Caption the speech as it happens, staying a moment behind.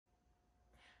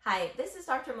Hi, this is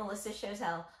Dr. Melissa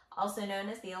Chotel, also known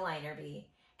as the Aligner Bee,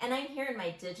 and I'm here in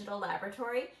my digital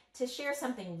laboratory to share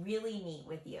something really neat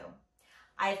with you.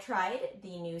 I've tried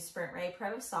the new SprintRay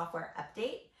Pro software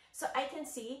update so I can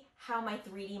see how my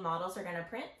 3D models are going to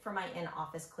print for my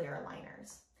in-office clear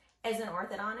aligners. As an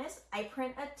orthodontist, I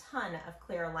print a ton of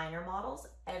clear aligner models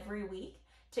every week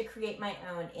to create my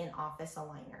own in-office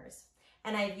aligners.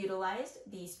 And I've utilized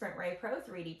the SprintRay Pro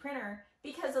 3D printer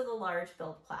because of the large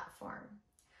build platform.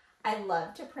 I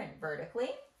love to print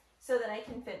vertically so that I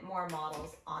can fit more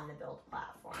models on the build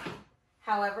platform.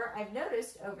 However, I've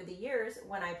noticed over the years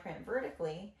when I print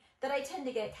vertically that I tend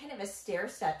to get kind of a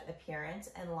stair-stepped appearance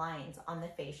and lines on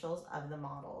the facials of the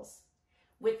models.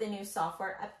 With the new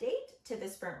software update to the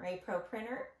SprintRay Pro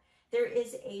printer, there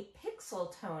is a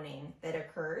pixel toning that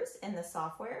occurs in the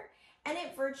software, and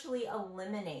it virtually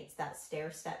eliminates that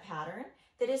stair-step pattern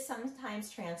that is sometimes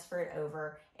transferred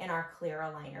over in our clear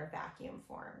aligner vacuum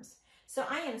forms. So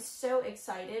I am so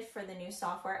excited for the new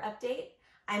software update.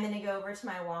 I'm going to go over to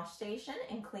my wash station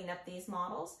and clean up these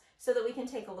models so that we can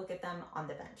take a look at them on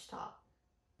the bench top.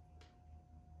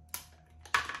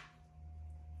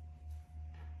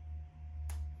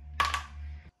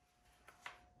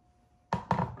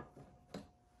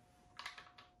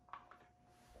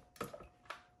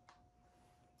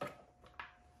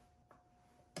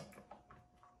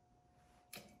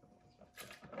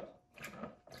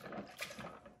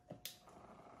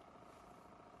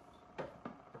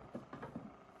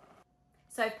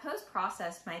 So I've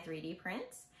post-processed my 3D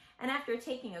prints, and after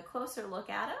taking a closer look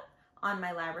at them on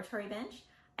my laboratory bench,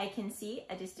 I can see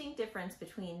a distinct difference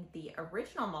between the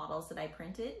original models that I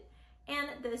printed and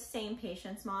the same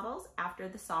patient's models after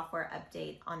the software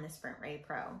update on the SprintRay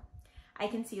Pro. I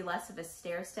can see less of a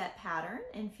stair-step pattern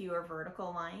and fewer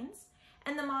vertical lines,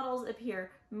 and the models appear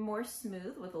more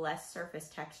smooth with less surface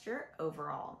texture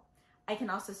overall. I can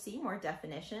also see more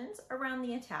definitions around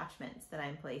the attachments that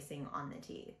I'm placing on the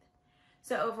teeth.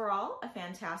 So overall, a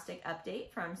fantastic update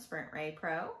from SprintRay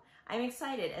Pro. I'm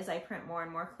excited as I print more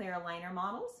and more clear aligner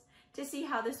models to see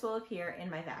how this will appear in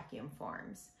my vacuum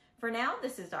forms. For now,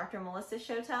 this is Dr. Melissa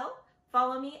Chotel.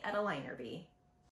 Follow me at Aligner Bee.